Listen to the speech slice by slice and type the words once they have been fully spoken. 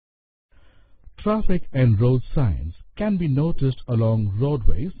Traffic and road signs can be noticed along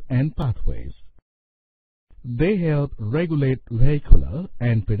roadways and pathways. They help regulate vehicular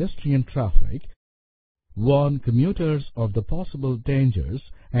and pedestrian traffic, warn commuters of the possible dangers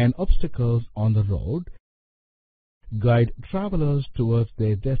and obstacles on the road, guide travelers towards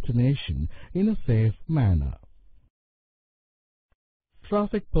their destination in a safe manner.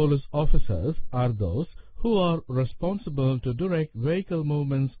 Traffic police officers are those who are responsible to direct vehicle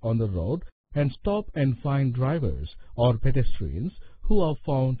movements on the road and stop and fine drivers or pedestrians who are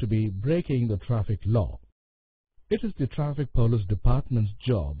found to be breaking the traffic law. It is the Traffic Police Department's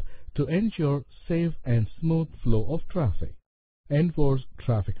job to ensure safe and smooth flow of traffic, enforce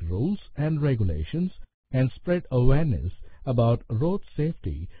traffic rules and regulations, and spread awareness about road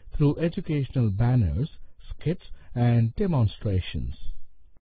safety through educational banners, skits, and demonstrations.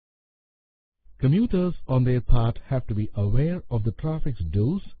 Commuters on their part have to be aware of the traffic's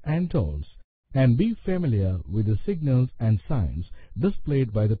do's and don'ts and be familiar with the signals and signs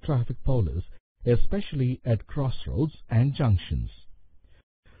displayed by the traffic police, especially at crossroads and junctions.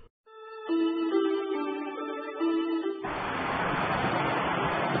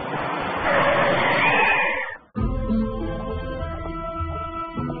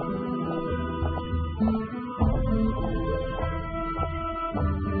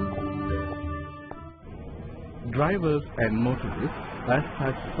 Drivers and motorists as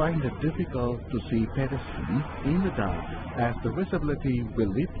such find it difficult to see pedestrians in the dark as the visibility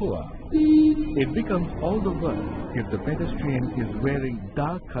will be poor. It becomes all the worse if the pedestrian is wearing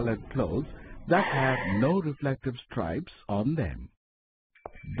dark-colored clothes that have no reflective stripes on them.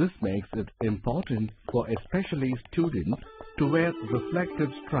 This makes it important for especially students to wear reflective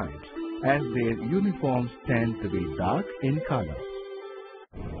stripes as their uniforms tend to be dark in color.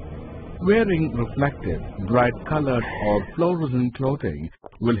 Wearing reflective, bright-colored or fluorescent clothing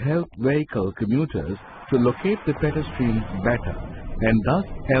will help vehicle commuters to locate the pedestrians better and thus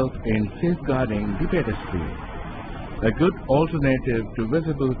help in safeguarding the pedestrian. A good alternative to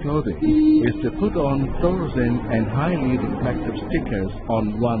visible clothing is to put on fluorescent and highly reflective stickers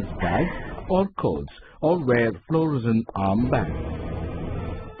on one's bags or coats or wear fluorescent armbands.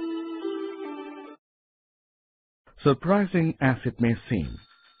 Surprising as it may seem,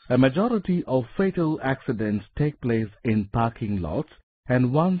 a majority of fatal accidents take place in parking lots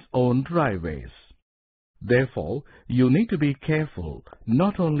and one's own driveways. Therefore, you need to be careful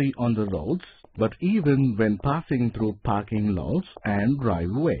not only on the roads, but even when passing through parking lots and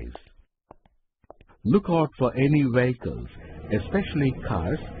driveways. Look out for any vehicles, especially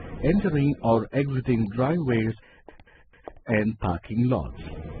cars, entering or exiting driveways and parking lots.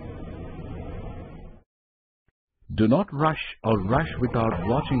 Do not rush or rush without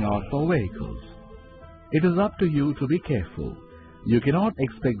watching out for vehicles. It is up to you to be careful. You cannot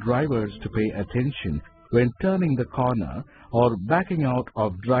expect drivers to pay attention when turning the corner or backing out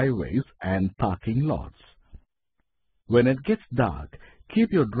of driveways and parking lots. When it gets dark,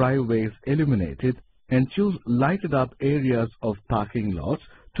 keep your driveways illuminated and choose lighted up areas of parking lots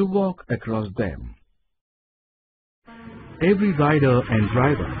to walk across them. Every rider and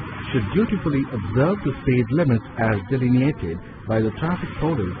driver should dutifully observe the speed limits as delineated by the traffic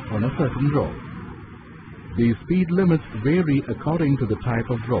police on a certain road. These speed limits vary according to the type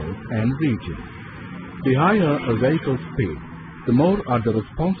of road and region. The higher a vehicle's speed, the more are the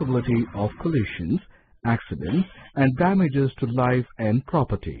responsibility of collisions, accidents, and damages to life and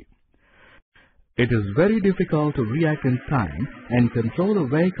property. It is very difficult to react in time and control a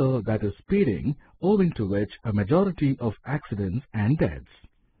vehicle that is speeding, owing to which a majority of accidents and deaths.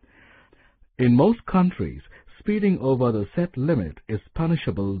 In most countries, speeding over the set limit is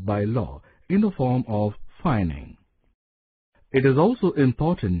punishable by law in the form of fining. It is also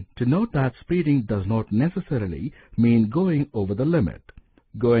important to note that speeding does not necessarily mean going over the limit.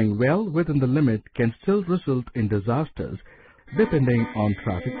 Going well within the limit can still result in disasters depending on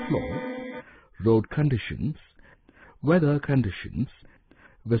traffic flow, road conditions, weather conditions,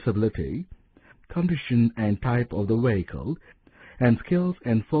 visibility, condition and type of the vehicle, and skills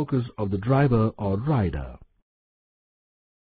and focus of the driver or rider.